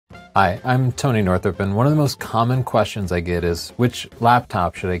Hi, I'm Tony Northrop, and one of the most common questions I get is, which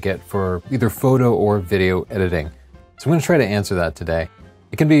laptop should I get for either photo or video editing? So I'm going to try to answer that today.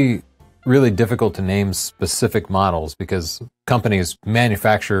 It can be really difficult to name specific models because companies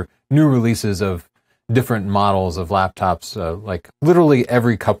manufacture new releases of different models of laptops like literally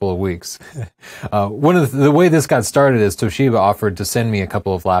every couple of weeks. One of the way this got started is Toshiba offered to send me a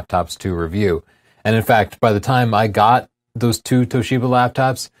couple of laptops to review. And in fact, by the time I got those two Toshiba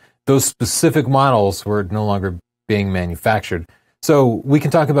laptops, those specific models were no longer being manufactured. So we can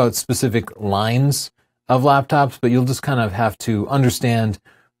talk about specific lines of laptops, but you'll just kind of have to understand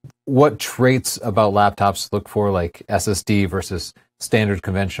what traits about laptops to look for, like SSD versus standard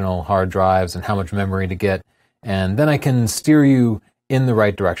conventional hard drives and how much memory to get. And then I can steer you in the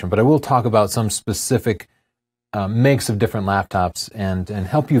right direction. But I will talk about some specific makes of different laptops and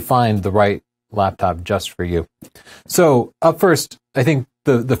help you find the right laptop just for you. So up first, I think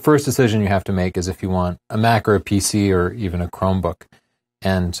the first decision you have to make is if you want a Mac or a PC or even a Chromebook.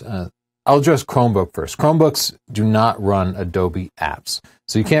 And I'll address Chromebook first. Chromebooks do not run Adobe apps.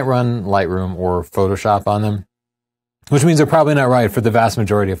 So you can't run Lightroom or Photoshop on them, which means they're probably not right for the vast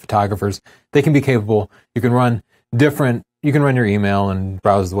majority of photographers. They can be capable. You can run your email and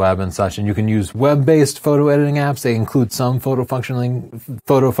browse the web and such, and you can use web-based photo editing apps. They include some photo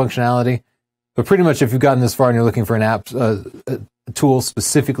functionality. But pretty much if you've gotten this far and you're looking for an app, a tool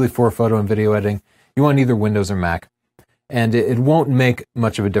specifically for photo and video editing, you want either Windows or Mac. And it won't make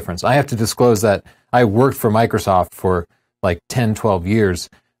much of a difference. I have to disclose that I worked for Microsoft for like 10, 12 years,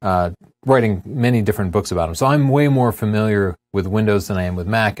 writing many different books about them. So I'm way more familiar with Windows than I am with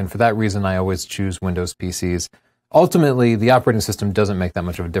Mac, and for that reason I always choose Windows PCs. Ultimately, the operating system doesn't make that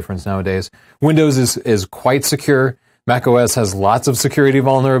much of a difference nowadays. Windows is quite secure. Mac OS has lots of security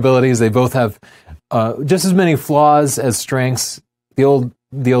vulnerabilities. They both have just as many flaws as strengths. The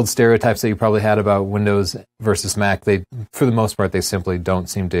old stereotypes that you probably had about Windows versus Mac, for the most part, they simply don't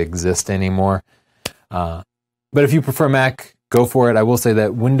seem to exist anymore. But if you prefer Mac, go for it. I will say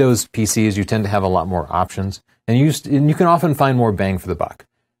that Windows PCs, you tend to have a lot more options, and you can often find more bang for the buck.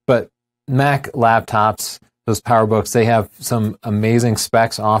 But Mac laptops, those PowerBooks, they have some amazing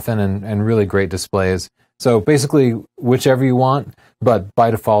specs often and really great displays. So basically, whichever you want, but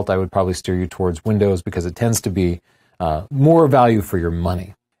by default, I would probably steer you towards Windows because it tends to be more value for your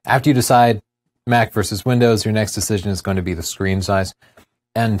money. After you decide Mac versus Windows, your next decision is going to be the screen size.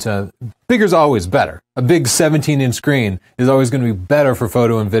 And bigger is always better. A big 17-inch screen is always going to be better for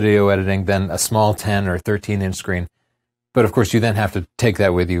photo and video editing than a small 10 or 13-inch screen. But of course, you then have to take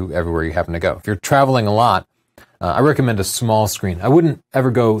that with you everywhere you happen to go. If you're traveling a lot, I recommend a small screen. I wouldn't ever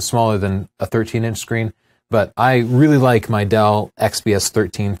go smaller than a 13-inch screen, but I really like my Dell XPS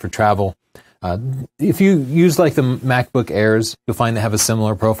 13 for travel. If you use like the MacBook Airs, you'll find they have a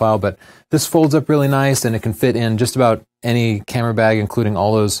similar profile, but this folds up really nice and it can fit in just about any camera bag, including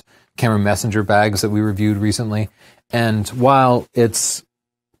all those camera messenger bags that we reviewed recently. And while it's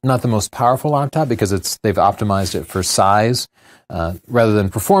not the most powerful laptop because they've optimized it for size rather than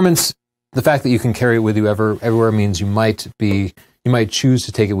performance, the fact that you can carry it with you everywhere means you might choose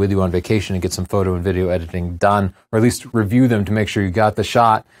to take it with you on vacation and get some photo and video editing done, or at least review them to make sure you got the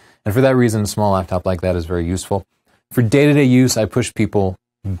shot. And for that reason, a small laptop like that is very useful. For day-to-day use, I push people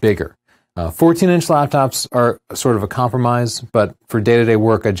bigger. 14-inch laptops are sort of a compromise, but for day-to-day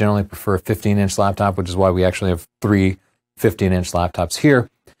work, I generally prefer a 15-inch laptop, which is why we actually have 3 15-inch laptops here.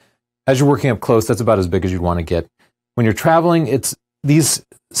 As you're working up close, that's about as big as you'd want to get. When you're traveling, these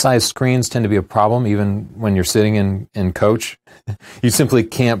size screens tend to be a problem, even when you're sitting in coach. You simply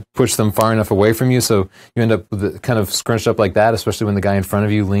can't push them far enough away from you, so you end up with it kind of scrunched up like that, especially when the guy in front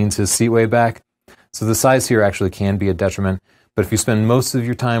of you leans his seat way back. So the size here actually can be a detriment, but if you spend most of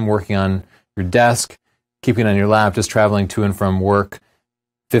your time working on your desk, keeping it on your lap, just traveling to and from work,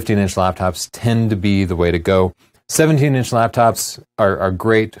 15-inch laptops tend to be the way to go. 17-inch laptops are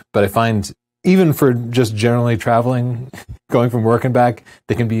great, but I find even for just generally traveling, going from work and back,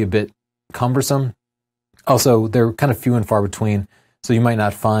 they can be a bit cumbersome. Also, they're kind of few and far between, so you might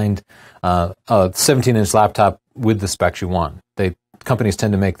not find a 17-inch laptop with the specs you want. Companies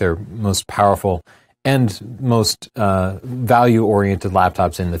tend to make their most powerful and most value-oriented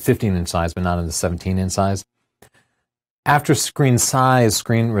laptops in the 15-inch size, but not in the 17-inch size. After screen size,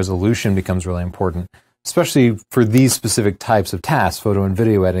 screen resolution becomes really important, especially for these specific types of tasks, photo and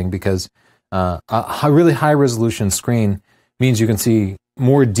video editing, because a really high-resolution screen means you can see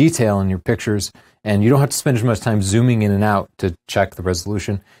more detail in your pictures, and you don't have to spend as much time zooming in and out to check the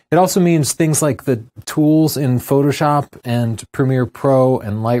resolution. It also means things like the tools in Photoshop and Premiere Pro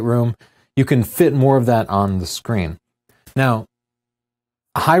and Lightroom, you can fit more of that on the screen. Now,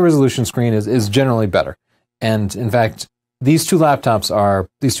 a high resolution screen is generally better. And in fact, these two Toshiba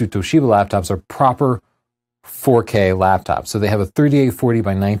laptops are proper 4K laptops. So they have a 3840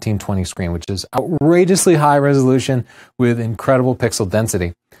 by 1920 screen, which is outrageously high resolution with incredible pixel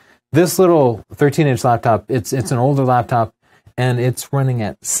density. This little 13-inch laptop, it's an older laptop, and it's running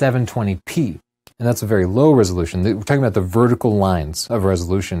at 720p. And that's a very low resolution. We're talking about the vertical lines of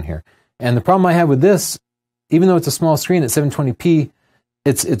resolution here. And the problem I have with this, even though it's a small screen at 720p,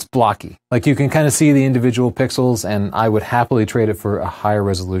 it's blocky. Like, you can kind of see the individual pixels, and I would happily trade it for a higher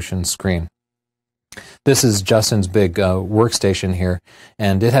resolution screen. This is Justin's big workstation here,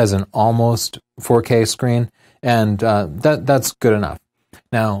 and it has an almost 4K screen, and that's good enough.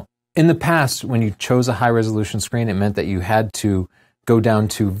 Now, in the past, when you chose a high resolution screen, it meant that you had to go down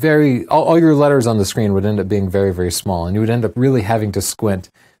to all your letters on the screen would end up being very, very small, and you would end up really having to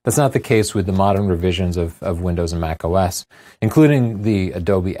squint. That's not the case with the modern revisions of Windows and Mac OS, including the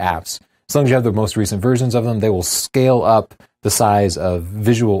Adobe apps. As long as you have the most recent versions of them, they will scale up the size of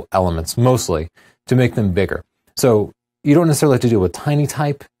visual elements, mostly, to make them bigger. So you don't necessarily have to deal with tiny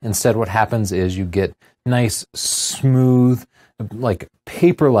type. Instead, what happens is you get nice, smooth, like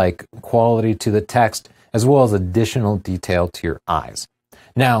paper-like quality to the text, as well as additional detail to your eyes.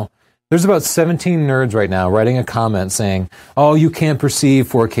 Now, there's about 17 nerds right now writing a comment saying, oh, you can't perceive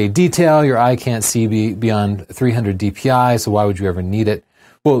 4K detail, your eye can't see beyond 300 dpi, so why would you ever need it?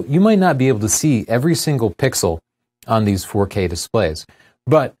 Well, you might not be able to see every single pixel on these 4K displays,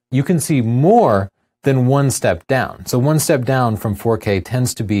 but you can see more than one step down. So one step down from 4K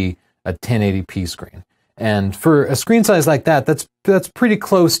tends to be a 1080p screen. And for a screen size like that, that's pretty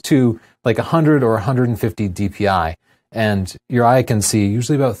close to like 100 or 150 dpi. And your eye can see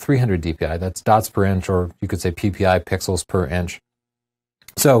usually about 300 dpi. That's dots per inch, or you could say ppi, pixels per inch.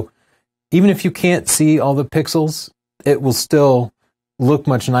 So even if you can't see all the pixels, it will still look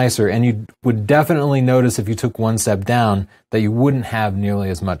much nicer. And you would definitely notice if you took one step down that you wouldn't have nearly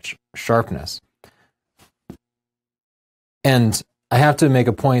as much sharpness. And I have to make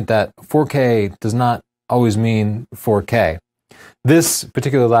a point that 4K does not always mean 4K. This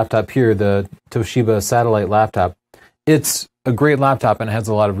particular laptop here, the Toshiba satellite laptop, it's a great laptop and it has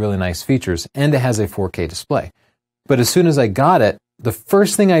a lot of really nice features, and it has a 4K display. But as soon as I got it, the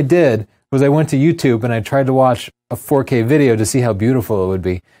first thing I did was I went to YouTube and I tried to watch a 4K video to see how beautiful it would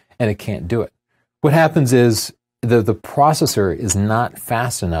be, and it can't do it. What happens is the processor is not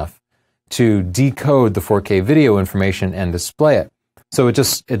fast enough to decode the 4K video information and display it. So it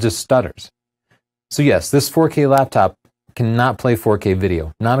just stutters. So yes, this 4K laptop cannot play 4K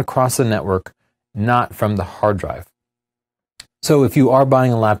video, not across the network, not from the hard drive. So if you are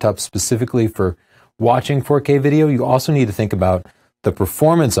buying a laptop specifically for watching 4K video, you also need to think about the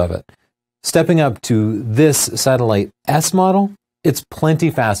performance of it. Stepping up to this Satellite S model, it's plenty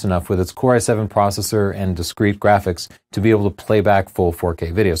fast enough with its Core i7 processor and discrete graphics to be able to play back full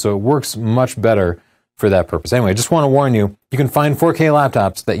 4K video. So it works much better for that purpose. Anyway, I just want to warn you, you can find 4K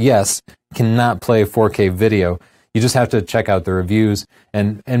laptops that, yes, cannot play 4K video. You just have to check out the reviews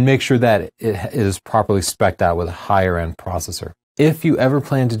and make sure that it is properly spec'd out with a higher end processor. If you ever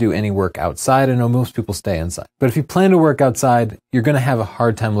plan to do any work outside, I know most people stay inside, but if you plan to work outside, you're going to have a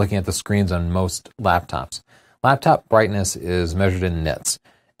hard time looking at the screens on most laptops. Laptop brightness is measured in nits,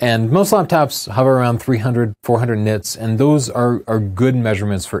 and most laptops hover around 300, 400 nits, and those are good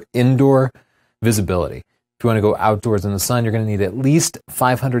measurements for indoor visibility. If you want to go outdoors in the sun, you're going to need at least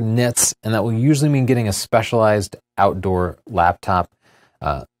 500 nits, and that will usually mean getting a specialized outdoor laptop.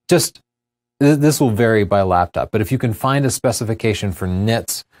 This will vary by laptop, but if you can find a specification for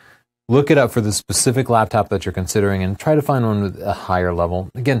nits, look it up for the specific laptop that you're considering and try to find one with a higher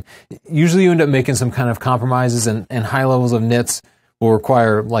level. Again, usually you end up making some kind of compromises, and high levels of nits will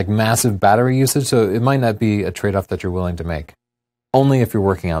require like massive battery usage, so it might not be a trade-off that you're willing to make. Only if you're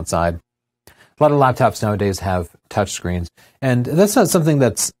working outside. A lot of laptops nowadays have touch screens, and that's not something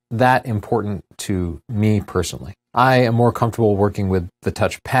that's that important to me personally. I am more comfortable working with the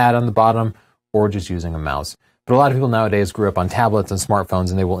touchpad on the bottom or just using a mouse. But a lot of people nowadays grew up on tablets and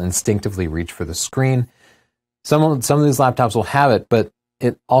smartphones, and they will instinctively reach for the screen. Some of these laptops will have it, but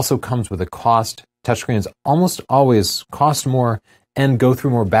it also comes with a cost. Touchscreens almost always cost more and go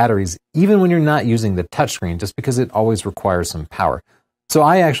through more batteries, even when you're not using the touchscreen, just because it always requires some power. So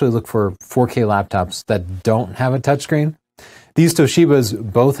I actually look for 4K laptops that don't have a touchscreen. These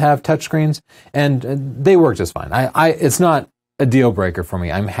Toshibas both have touchscreens, and they work just fine. It's not a deal breaker for me.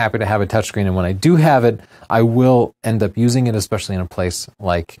 I'm happy to have a touchscreen, and when I do have it, I will end up using it, especially in a place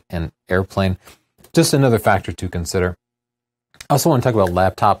like an airplane. Just another factor to consider. I also want to talk about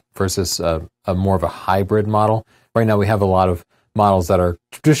laptop versus a more of a hybrid model. Right now we have a lot of models that are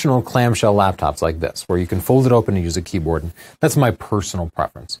traditional clamshell laptops like this, where you can fold it open and use a keyboard. And that's my personal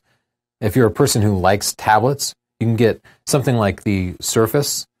preference. If you're a person who likes tablets, you can get something like the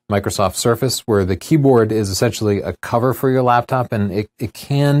Surface, Microsoft Surface, where the keyboard is essentially a cover for your laptop, and it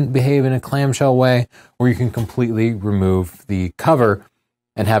can behave in a clamshell way, or you can completely remove the cover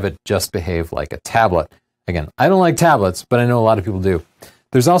and have it just behave like a tablet. Again, I don't like tablets, but I know a lot of people do.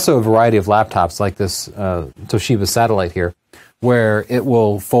 There's also a variety of laptops like this Toshiba Satellite here, where it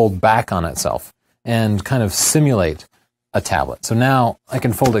will fold back on itself and kind of simulate a tablet. So now I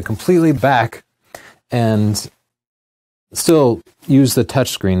can fold it completely back and still use the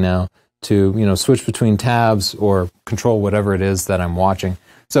touch screen now to, switch between tabs or control whatever it is that I'm watching.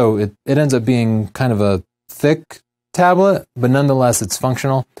 So it ends up being kind of a thick tablet, but nonetheless it's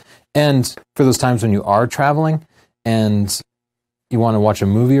functional. And for those times when you are traveling and you want to watch a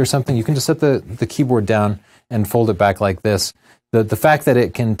movie or something, you can just set the keyboard down and fold it back like this. The fact that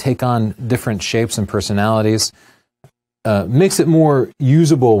it can take on different shapes and personalities makes it more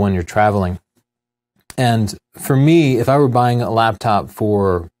usable when you're traveling. And for me, if I were buying a laptop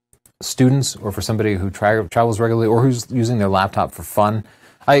for students or for somebody who travels regularly or who's using their laptop for fun,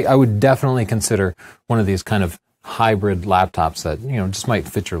 I would definitely consider one of these kind of hybrid laptops that just might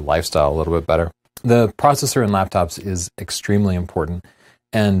fit your lifestyle a little bit better. The processor in laptops is extremely important,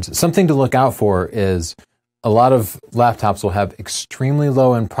 and something to look out for is a lot of laptops will have extremely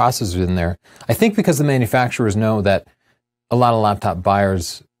low-end processors in there. I think because the manufacturers know that a lot of laptop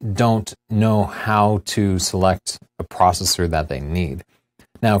buyers don't know how to select a processor that they need.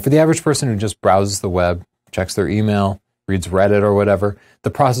 Now, for the average person who just browses the web, checks their email, reads Reddit or whatever, the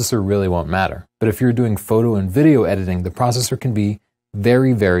processor really won't matter. But if you're doing photo and video editing, the processor can be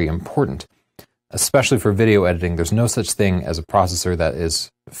very, very important. Especially for video editing, there's no such thing as a processor that is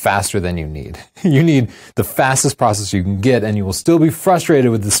faster than you need. You need the fastest processor you can get, and you will still be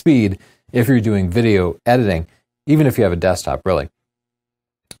frustrated with the speed if you're doing video editing, even if you have a desktop, really.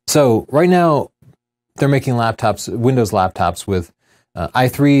 So right now, they're making laptops, Windows laptops with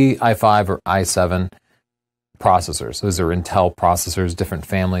i3, i5, or i7 processors. Those are Intel processors, different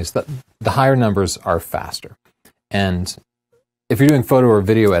families. The higher numbers are faster. And if you're doing photo or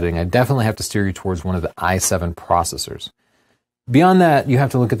video editing, I definitely have to steer you towards one of the i7 processors. Beyond that, you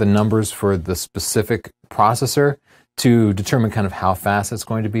have to look at the numbers for the specific processor to determine kind of how fast it's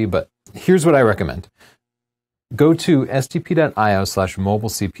going to be. But here's what I recommend. Go to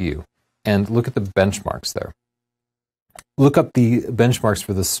stp.io/mobile-CPU and look at the benchmarks there. Look up the benchmarks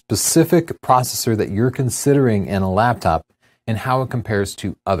for the specific processor that you're considering in a laptop and how it compares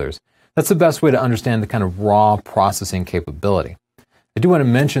to others. That's the best way to understand the kind of raw processing capability. I do want to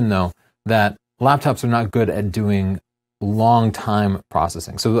mention, though, that laptops are not good at doing long time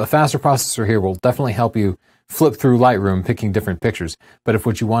processing. So a faster processor here will definitely help you flip through Lightroom, picking different pictures. But if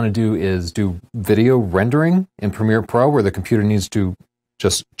what you want to do is do video rendering in Premiere Pro, where the computer needs to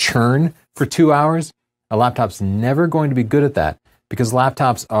just churn for 2 hours, a laptop's never going to be good at that because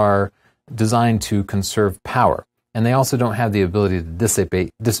laptops are designed to conserve power. And they also don't have the ability to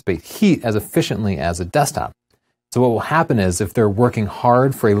dissipate heat as efficiently as a desktop. So what will happen is if they're working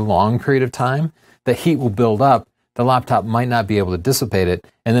hard for a long period of time, the heat will build up, the laptop might not be able to dissipate it,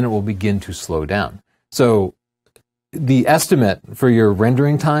 and then it will begin to slow down. So the estimate for your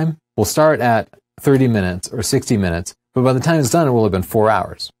rendering time will start at 30 minutes or 60 minutes, but by the time it's done, it will have been 4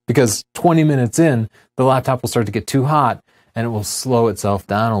 hours. Because 20 minutes in, the laptop will start to get too hot, and it will slow itself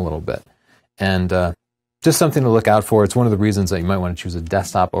down a little bit. And just something to look out for. It's one of the reasons that you might want to choose a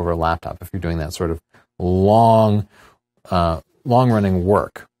desktop over a laptop if you're doing that sort of long-running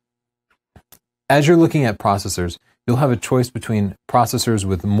work. As you're looking at processors, you'll have a choice between processors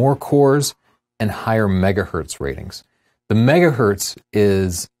with more cores and higher megahertz ratings. The megahertz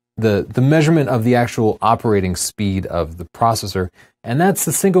is the measurement of the actual operating speed of the processor, and that's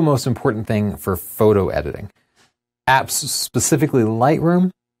the single most important thing for photo editing. Apps, specifically Lightroom,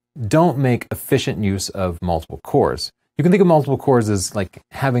 don't make efficient use of multiple cores. You can think of multiple cores as like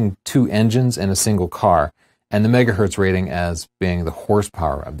having two engines in a single car, and the megahertz rating as being the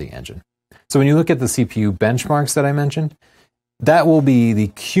horsepower of the engine. So when you look at the CPU benchmarks that I mentioned, that will be the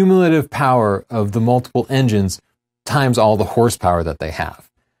cumulative power of the multiple engines times all the horsepower that they have.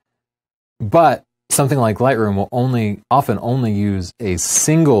 But something like Lightroom will often only use a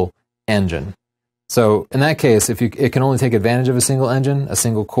single engine. So in that case, if it can only take advantage of a single engine, a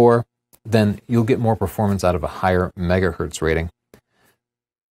single core, then you'll get more performance out of a higher megahertz rating.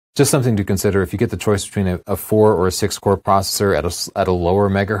 Just something to consider if you get the choice between a 4 or a 6 core processor at a lower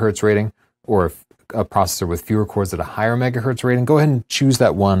megahertz rating, or a processor with fewer cores at a higher megahertz rating, go ahead and choose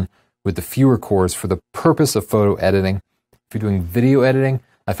that one with the fewer cores for the purpose of photo editing. If you're doing video editing,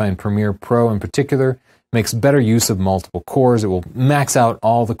 I find Premiere Pro in particular makes better use of multiple cores. It will max out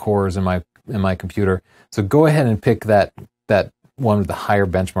all the cores in my computer. So go ahead and pick that one with the higher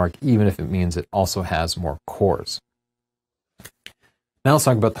benchmark, even if it means it also has more cores. Now let's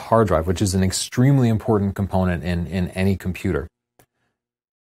talk about the hard drive, which is an extremely important component in any computer.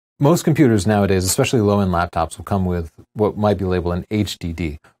 Most computers nowadays, especially low-end laptops, will come with what might be labeled an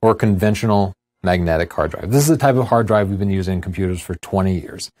HDD, or conventional magnetic hard drive. This is the type of hard drive we've been using in computers for 20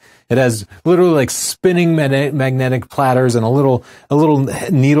 years. It has literally like spinning magnetic platters and a little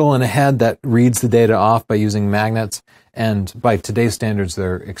needle and a head that reads the data off by using magnets, and by today's standards,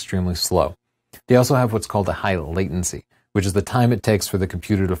 they're extremely slow. They also have what's called a high latency, which is the time it takes for the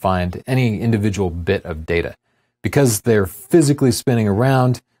computer to find any individual bit of data. Because they're physically spinning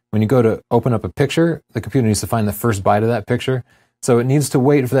around, when you go to open up a picture, the computer needs to find the first byte of that picture. So it needs to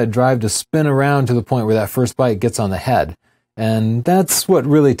wait for that drive to spin around to the point where that first byte gets on the head. And that's what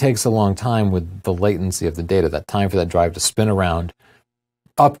really takes a long time with the latency of the data, that time for that drive to spin around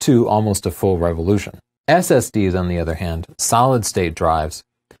up to almost a full revolution. SSDs, on the other hand, solid-state drives,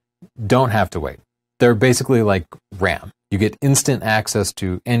 don't have to wait. They're basically like RAM. You get instant access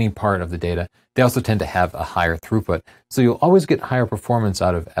to any part of the data. They also tend to have a higher throughput, so you'll always get higher performance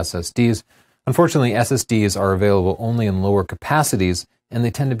out of SSDs. Unfortunately, SSDs are available only in lower capacities, and they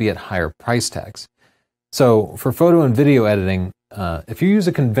tend to be at higher price tags. So for photo and video editing, if you use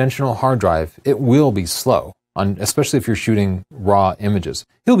a conventional hard drive, it will be slow, especially if you're shooting raw images.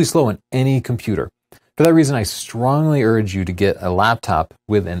 It'll be slow on any computer. For that reason, I strongly urge you to get a laptop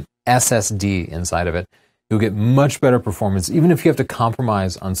with an SSD inside of it. You'll get much better performance. Even if you have to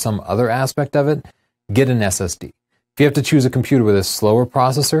compromise on some other aspect of it, get an SSD. If you have to choose a computer with a slower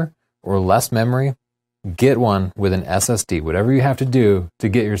processor or less memory, get one with an SSD. Whatever you have to do to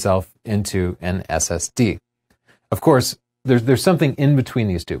get yourself into an SSD. Of course, there's something in between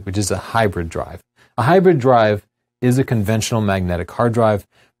these two, which is a hybrid drive. A hybrid drive is a conventional magnetic hard drive,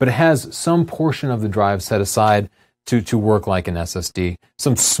 but it has some portion of the drive set aside to work like an SSD,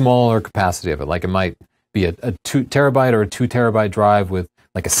 some smaller capacity of it, like it might be a 2 terabyte or a 2 terabyte drive with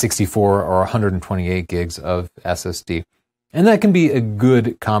like a 64 or 128 gigs of SSD. And that can be a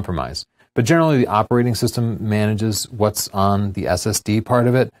good compromise. But generally, the operating system manages what's on the SSD part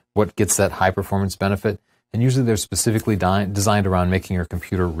of it, what gets that high performance benefit. And usually they're specifically designed around making your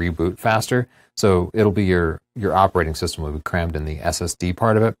computer reboot faster. So it'll be your operating system will be crammed in the SSD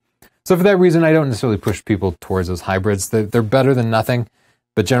part of it. So for that reason, I don't necessarily push people towards those hybrids. They're better than nothing.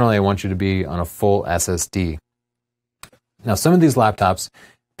 But generally, I want you to be on a full SSD. Now, some of these laptops,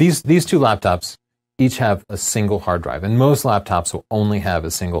 these two laptops, each have a single hard drive. And most laptops will only have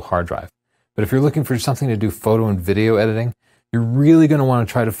a single hard drive. But if you're looking for something to do photo and video editing, you're really going to want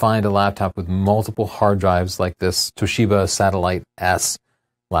to try to find a laptop with multiple hard drives like this Toshiba Satellite S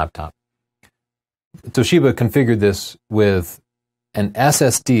laptop. Toshiba configured this with an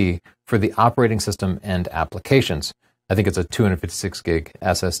SSD for the operating system and applications. I think it's a 256 gig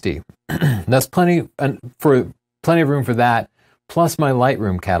SSD. That's plenty of room for that, plus my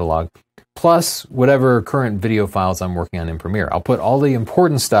Lightroom catalog, plus whatever current video files I'm working on in Premiere. I'll put all the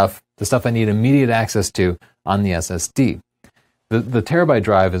important stuff, the stuff I need immediate access to, on the SSD. The terabyte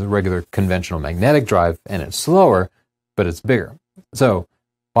drive is a regular conventional magnetic drive, and it's slower, but it's bigger. So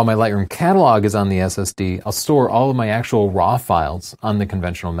while my Lightroom catalog is on the SSD, I'll store all of my actual raw files on the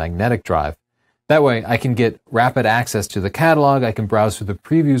conventional magnetic drive. That way, I can get rapid access to the catalog, I can browse through the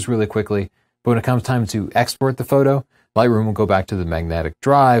previews really quickly, but when it comes time to export the photo, Lightroom will go back to the magnetic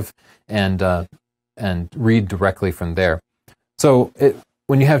drive and read directly from there. So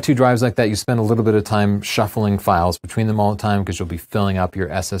when you have two drives like that, you spend a little bit of time shuffling files between them all the time because you'll be filling up your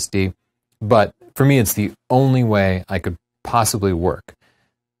SSD. But for me, it's the only way I could possibly work.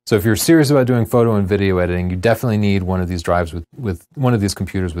 So if you're serious about doing photo and video editing, you definitely need one of these drives with one of these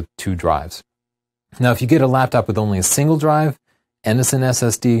computers with two drives. Now, if you get a laptop with only a single drive and it's an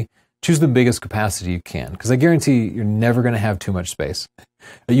SSD, choose the biggest capacity you can, because I guarantee you're never going to have too much space.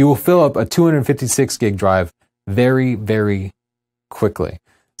 You will fill up a 256 gig drive very, very quickly.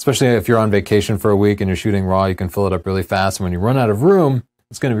 Especially if you're on vacation for a week and you're shooting raw, you can fill it up really fast. And when you run out of room,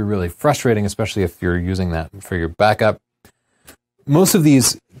 it's going to be really frustrating, especially if you're using that for your backup. Most of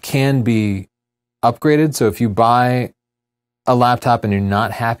these can be upgraded. So if you buy a laptop and you're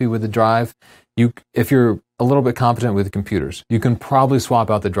not happy with the drive, if you're a little bit competent with computers, you can probably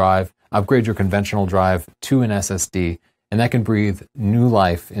swap out the drive, upgrade your conventional drive to an SSD, and that can breathe new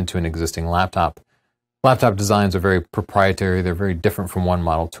life into an existing laptop. Laptop designs are very proprietary. They're very different from one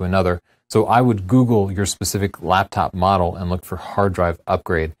model to another. So I would Google your specific laptop model and look for hard drive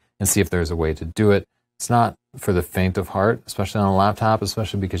upgrade and see if there's a way to do it. It's not for the faint of heart, especially on a laptop,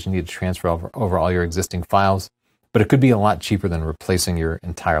 especially because you need to transfer over all your existing files, but it could be a lot cheaper than replacing your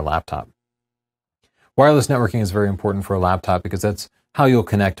entire laptop. Wireless networking is very important for a laptop because that's how you'll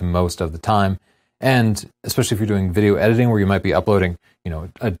connect most of the time. And especially if you're doing video editing where you might be uploading,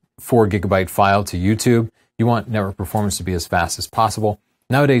 a 4 gigabyte file to YouTube, you want network performance to be as fast as possible.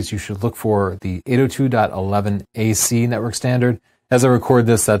 Nowadays, you should look for the 802.11ac network standard. As I record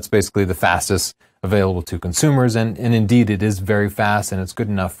this, that's basically the fastest available to consumers. And indeed, it is very fast and it's good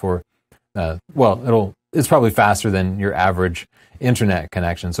enough for, it's probably faster than your average internet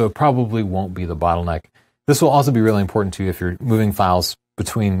connection. So it probably won't be the bottleneck. This will also be really important to you if you're moving files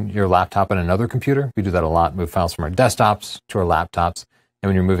between your laptop and another computer. We do that a lot, move files from our desktops to our laptops. And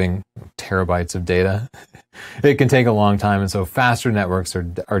when you're moving terabytes of data, it can take a long time. And so faster networks are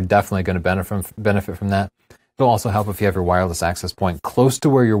definitely going to benefit from that. It'll also help if you have your wireless access point close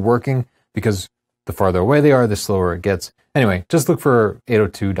to where you're working, because the farther away they are, the slower it gets. Anyway, just look for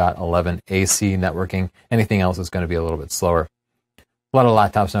 802.11ac networking. Anything else is going to be a little bit slower. A lot of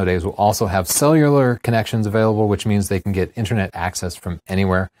laptops nowadays will also have cellular connections available, which means they can get internet access from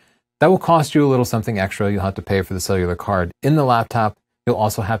anywhere. That will cost you a little something extra. You'll have to pay for the cellular card in the laptop. You'll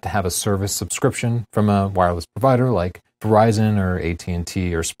also have to have a service subscription from a wireless provider like Verizon or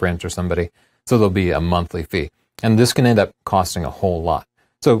AT&T or Sprint or somebody. So there'll be a monthly fee. And this can end up costing a whole lot.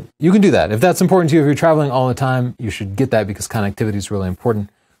 So you can do that. If that's important to you, if you're traveling all the time, you should get that because connectivity is really important.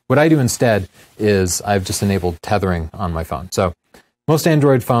 What I do instead is I've just enabled tethering on my phone. So most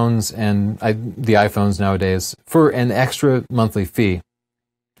Android phones and the iPhones nowadays, for an extra monthly fee,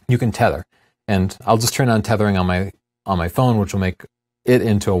 you can tether. And I'll just turn on tethering on my phone, which will make it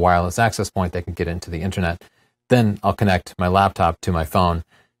into a wireless access point that can get into the internet. Then I'll connect my laptop to my phone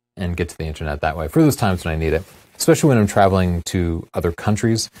and get to the internet that way for those times when I need it. Especially when I'm traveling to other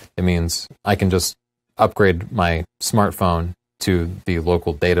countries, it means I can just upgrade my smartphone to the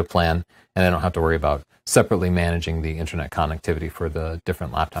local data plan, and I don't have to worry about separately managing the internet connectivity for the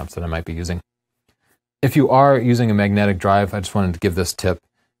different laptops that I might be using. If you are using a magnetic drive, I just wanted to give this tip.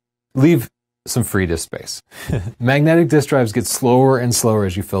 Leave some free disk space. Magnetic disk drives get slower and slower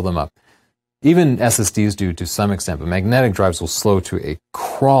as you fill them up. Even SSDs do to some extent, but magnetic drives will slow to a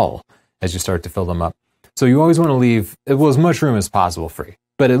crawl as you start to fill them up. So you always want to leave as much room as possible free,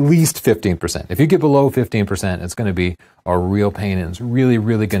 but at least 15%. If you get below 15%, it's going to be a real pain and it's really,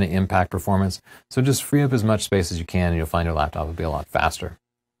 really going to impact performance. So just free up as much space as you can and you'll find your laptop will be a lot faster.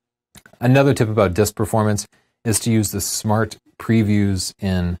 Another tip about disk performance is to use the smart previews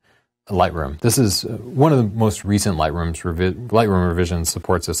in Lightroom. This is one of the most recent Lightroom revisions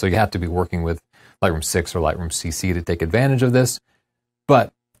supports this, so you have to be working with Lightroom 6 or Lightroom CC to take advantage of this.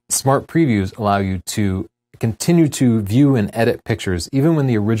 But smart previews allow you to continue to view and edit pictures even when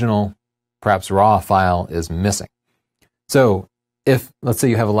the original, perhaps raw file is missing. So if, let's say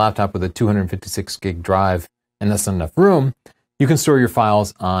you have a laptop with a 256 gig drive and that's not enough room, you can store your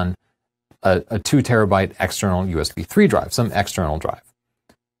files on a 2 terabyte external USB 3 drive, some external drive.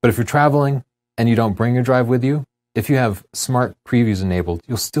 But if you're traveling and you don't bring your drive with you, if you have smart previews enabled,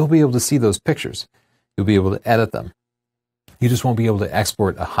 you'll still be able to see those pictures. You'll be able to edit them. You just won't be able to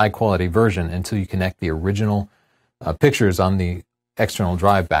export a high quality version until you connect the original pictures on the external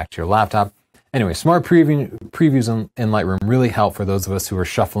drive back to your laptop. Anyway, smart previews in Lightroom really help for those of us who are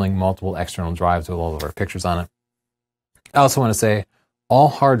shuffling multiple external drives with all of our pictures on it. I also want to say all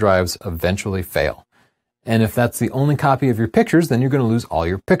hard drives eventually fail. And if that's the only copy of your pictures, then you're going to lose all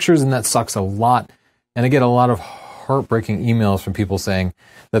your pictures, and that sucks a lot. And I get a lot of heartbreaking emails from people saying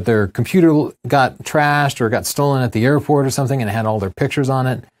that their computer got trashed or got stolen at the airport or something and it had all their pictures on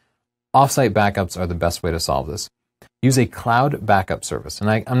it. Offsite backups are the best way to solve this. Use a cloud backup service. And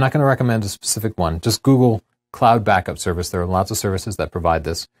I'm not going to recommend a specific one. Just Google cloud backup service. There are lots of services that provide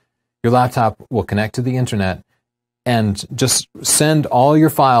this. Your laptop will connect to the internet and just send all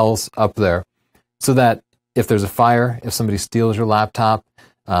your files up there so that if there's a fire, if somebody steals your laptop,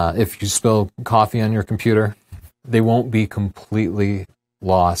 if you spill coffee on your computer, they won't be completely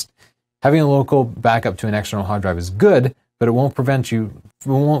lost. Having a local backup to an external hard drive is good, but it won't protect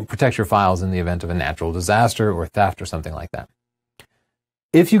your files in the event of a natural disaster or theft or something like that.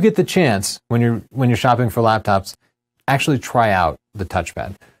 If you get the chance when you're shopping for laptops, actually try out the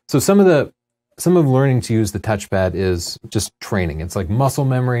Touchpad. So some of learning to use the Touchpad is just training. It's like muscle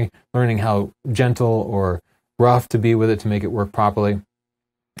memory, learning how gentle or rough to be with it to make it work properly.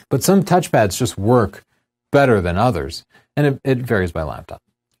 But some touchpads just work better than others, and it varies by laptop.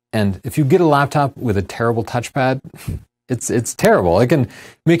 And if you get a laptop with a terrible touchpad, it's terrible. It can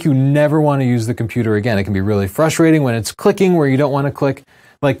make you never want to use the computer again. It can be really frustrating when it's clicking where you don't want to click.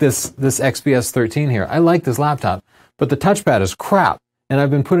 Like this XPS 13 here. I like this laptop, but the touchpad is crap. And I've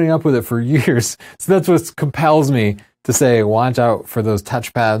been putting up with it for years. So that's what compels me to say, watch out for those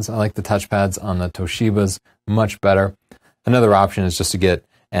touchpads. I like the touchpads on the Toshibas much better. Another option is just to get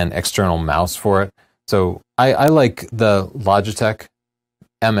an external mouse for it. So I like the Logitech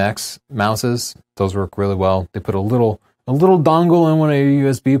MX mouses. Those work really well. They put a little dongle in one of your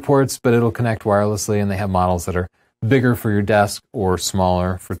USB ports, but it'll connect wirelessly, and they have models that are bigger for your desk or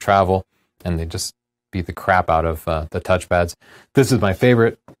smaller for travel, and they just beat the crap out of the touchpads. This is my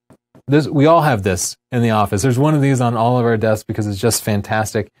favorite. We all have this in the office. There's one of these on all of our desks because it's just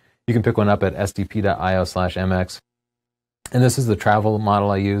fantastic. You can pick one up at sdp.io/mx. And this is the travel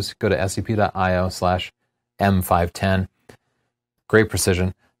model I use. Go to sdp.io/m510. Great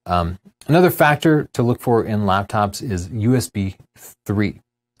precision. Another factor to look for in laptops is USB 3.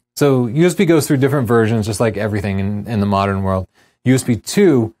 So USB goes through different versions, just like everything in the modern world. USB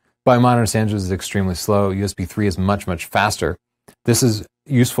 2, by modern standards, is extremely slow. USB 3 is much, much faster. This is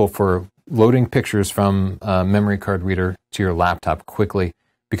useful for loading pictures from a memory card reader to your laptop quickly.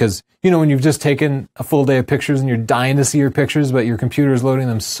 Because, when you've just taken a full day of pictures and you're dying to see your pictures, but your computer is loading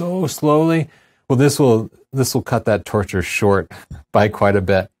them so slowly, well, this will cut that torture short by quite a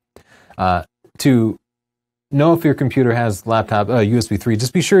bit. To know if your computer has laptop USB 3,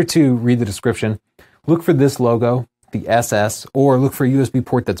 just be sure to read the description. Look for this logo, the SS, or look for a USB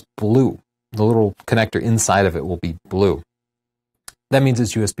port that's blue. The little connector inside of it will be blue. That means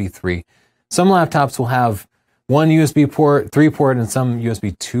it's USB 3. Some laptops will have one USB port, 3 port, and some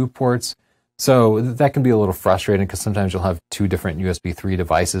USB 2 ports. So that can be a little frustrating because sometimes you'll have 2 different USB 3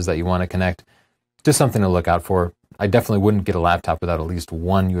 devices that you want to connect. Just something to look out for. I definitely wouldn't get a laptop without at least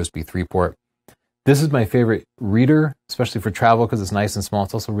one USB 3 port. This is my favorite reader, especially for travel because it's nice and small.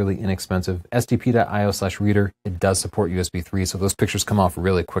 It's also really inexpensive. sdp.io/reader. It does support USB 3, so those pictures come off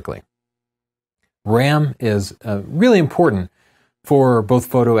really quickly. RAM is really important for both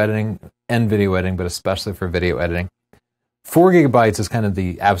photo editing and video editing, but especially for video editing. 4 gigabytes is kind of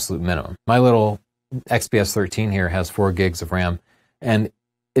the absolute minimum. My little XPS 13 here has 4 gigs of RAM, and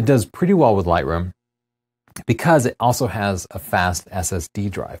it does pretty well with Lightroom because it also has a fast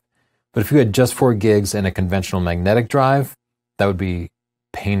SSD drive. But if you had just 4 gigs and a conventional magnetic drive, that would be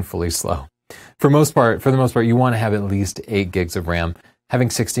painfully slow. For the most part, you want to have at least 8 gigs of RAM. Having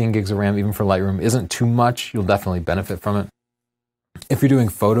 16 gigs of RAM, even for Lightroom, isn't too much. You'll definitely benefit from it. If you're doing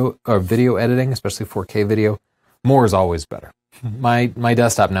photo or video editing, especially 4K video, more is always better. My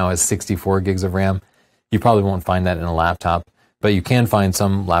desktop now has 64 gigs of RAM. You probably won't find that in a laptop, but you can find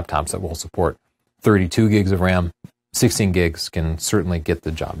some laptops that will support 32 gigs of RAM. 16 gigs can certainly get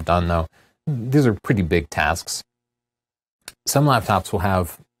the job done, though. These are pretty big tasks. Some laptops will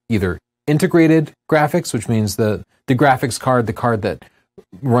have either integrated graphics, which means the graphics card, the card that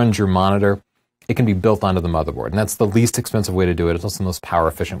runs your monitor, it can be built onto the motherboard. And that's the least expensive way to do it. It's also the most power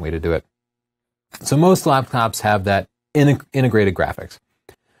efficient way to do it. So most laptops have that integrated graphics.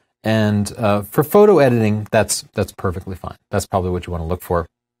 And for photo editing, that's perfectly fine. That's probably what you want to look for.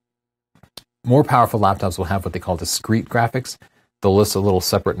 More powerful laptops will have what they call discrete graphics. They'll list a little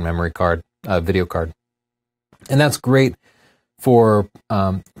separate memory card, video card. And that's great for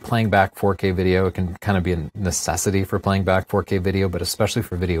playing back 4K video. It can kind of be a necessity for playing back 4K video, but especially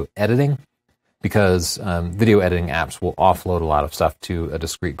for video editing, because video editing apps will offload a lot of stuff to a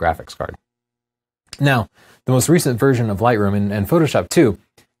discrete graphics card. Now, the most recent version of Lightroom and Photoshop too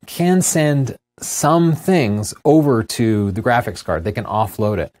can send some things over to the graphics card. They can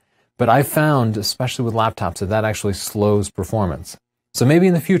offload it. But I found, especially with laptops, that actually slows performance. So maybe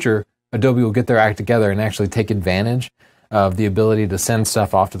in the future, Adobe will get their act together and actually take advantage of the ability to send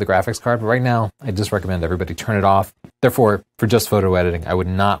stuff off to the graphics card. But right now, I just recommend everybody turn it off. Therefore, for just photo editing, I would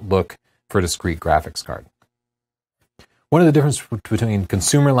not look for a discrete graphics card. One of the differences between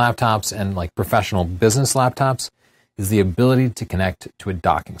consumer laptops and like professional business laptops is the ability to connect to a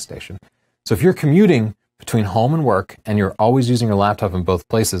docking station. So if you're commuting between home and work and you're always using your laptop in both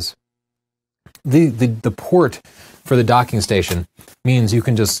places, the port for the docking station means you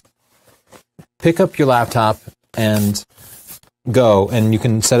can just pick up your laptop and go, and you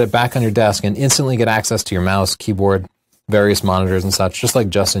can set it back on your desk and instantly get access to your mouse, keyboard, various monitors and such, just like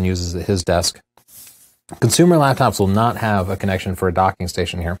Justin uses at his desk. Consumer laptops will not have a connection for a docking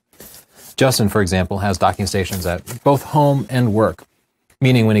station here. Justin, for example, has docking stations at both home and work,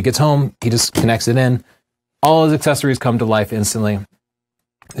 meaning when he gets home, he just connects it in. All his accessories come to life instantly.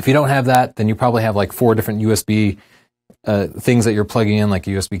 If you don't have that, then you probably have like 4 different USB things that you're plugging in, like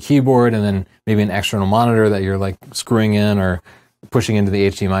a USB keyboard, and then maybe an external monitor that you're like screwing in or pushing into the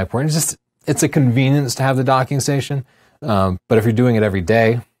HDMI port. It's a convenience to have the docking station, But if you're doing it every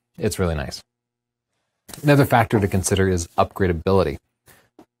day, it's really nice. Another factor to consider is upgradability.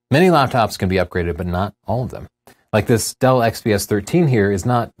 Many laptops can be upgraded, but not all of them. Like this Dell XPS 13 here is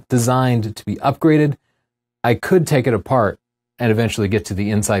not designed to be upgraded. I could take it apart and eventually get to the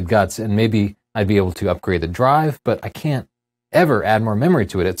inside guts, and maybe I'd be able to upgrade the drive, but I can't ever add more memory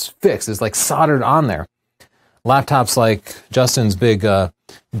to it. It's fixed. It's like soldered on there. Laptops like Justin's big Dell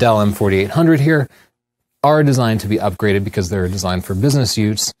M4800 here are designed to be upgraded because they're designed for business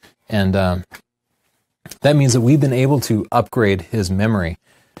use, and that means that we've been able to upgrade his memory.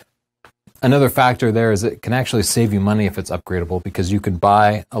 Another factor there is it can actually save you money if it's upgradable, because you could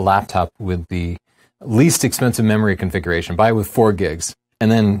buy a laptop with the least expensive memory configuration, buy it with 4 gigs,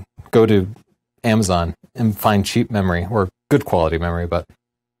 and then go to Amazon and find cheap memory, or good quality memory, but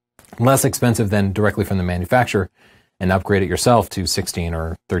less expensive than directly from the manufacturer, and upgrade it yourself to 16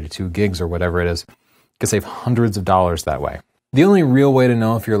 or 32 gigs or whatever it is. You can save hundreds of dollars that way. The only real way to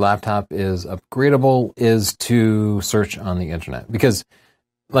know if your laptop is upgradable is to search on the internet, because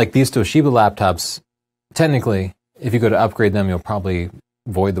like these Toshiba laptops, technically, if you go to upgrade them, you'll probably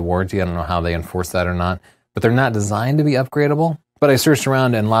void the warranty. I don't know how they enforce that or not, but they're not designed to be upgradable. But I searched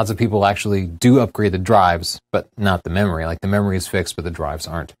around and lots of people actually do upgrade the drives, but not the memory. Like the memory is fixed, but the drives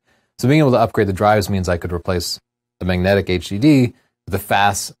aren't. So being able to upgrade the drives means I could replace the magnetic HDD with a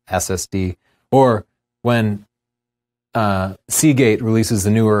fast SSD, or when Seagate releases the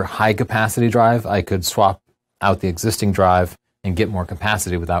newer high capacity drive, I could swap out the existing drive and get more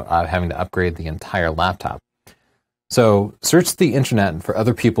capacity without having to upgrade the entire laptop. So search the internet for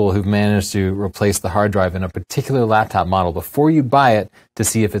other people who've managed to replace the hard drive in a particular laptop model before you buy it to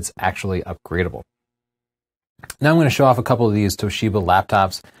see if it's actually upgradable. Now I'm going to show off a couple of these Toshiba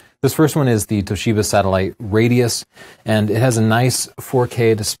laptops. This first one is the Toshiba Satellite Radius, and it has a nice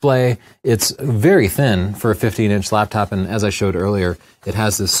 4K display. It's very thin for a 15-inch laptop, and as I showed earlier, it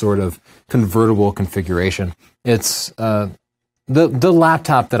has this sort of convertible configuration. It's the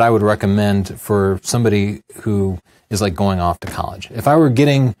laptop that I would recommend for somebody who is like going off to college. If I were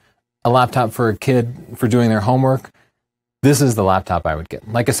getting a laptop for a kid for doing their homework, this is the laptop I would get.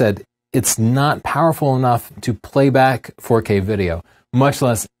 Like I said, it's not powerful enough to play back 4K video, much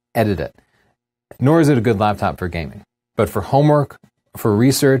less edit it. Nor is it a good laptop for gaming. But for homework, for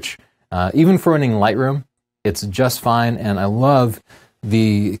research, even for running Lightroom, it's just fine. And I love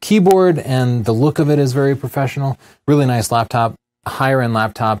the keyboard, and the look of it is very professional. Really nice laptop. Higher end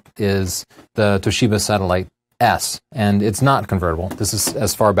laptop is the Toshiba Satellite S, and it's not convertible. This is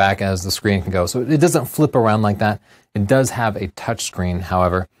as far back as the screen can go, so it doesn't flip around like that. It does have a touch screen,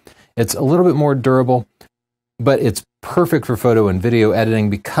 however. It's a little bit more durable, but it's perfect for photo and video editing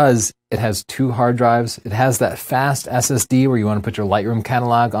because it has 2 hard drives. It has that fast SSD where you want to put your Lightroom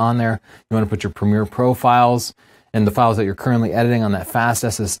catalog on there. You want to put your Premiere Pro files and the files that you're currently editing on that fast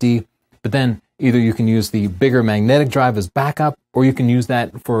SSD. But then either you can use the bigger magnetic drive as backup, or you can use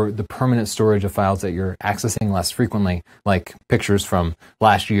that for the permanent storage of files that you're accessing less frequently, like pictures from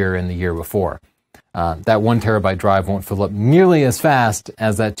last year and the year before. That 1 terabyte drive won't fill up nearly as fast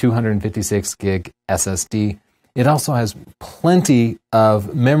as that 256 gig SSD. It also has plenty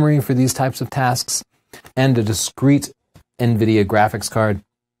of memory for these types of tasks and a discrete NVIDIA graphics card.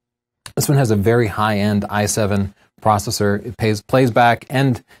 This one has a very high-end i7 processor. It plays back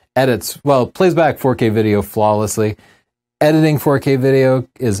and edits, well, plays back 4K video flawlessly. Editing 4K video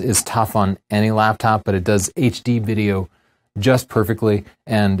is tough on any laptop, but it does HD video just perfectly,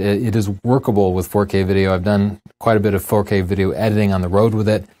 and it is workable with 4K video. I've done quite a bit of 4K video editing on the road with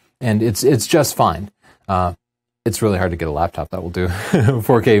it, and it's just fine. It's really hard to get a laptop that will do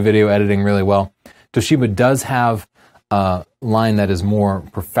 4K video editing really well. Toshiba does have a line that is more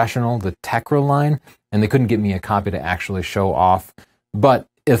professional, the Tecra line, and they couldn't get me a copy to actually show off. But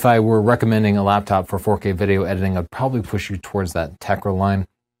if I were recommending a laptop for 4K video editing, I'd probably push you towards that Tecra line.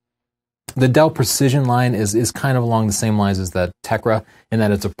 The Dell Precision line is kind of along the same lines as that Tecra in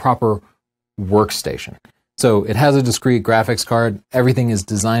that it's a proper workstation. So it has a discrete graphics card. Everything is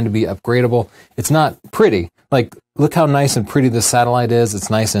designed to be upgradable. It's not pretty. Like, look how nice and pretty this Satellite is. It's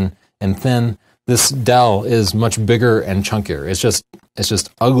nice and thin. This Dell is much bigger and chunkier. It's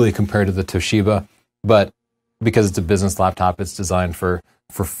just ugly compared to the Toshiba, but because it's a business laptop, it's designed for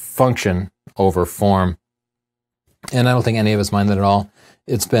function over form. And I don't think any of us mind that at all.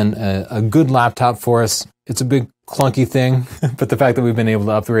 It's been a good laptop for us. It's a big clunky thing, but the fact that we've been able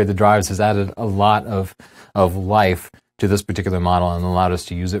to upgrade the drives has added a lot of life to this particular model and allowed us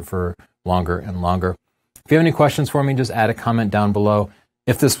to use it for longer and longer. If you have any questions for me, just add a comment down below.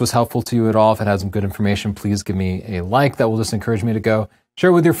 If this was helpful to you at all, if it had some good information, please give me a like. That will just encourage me to go. Share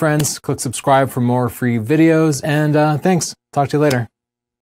it with your friends, click subscribe for more free videos, and thanks. Talk to you later.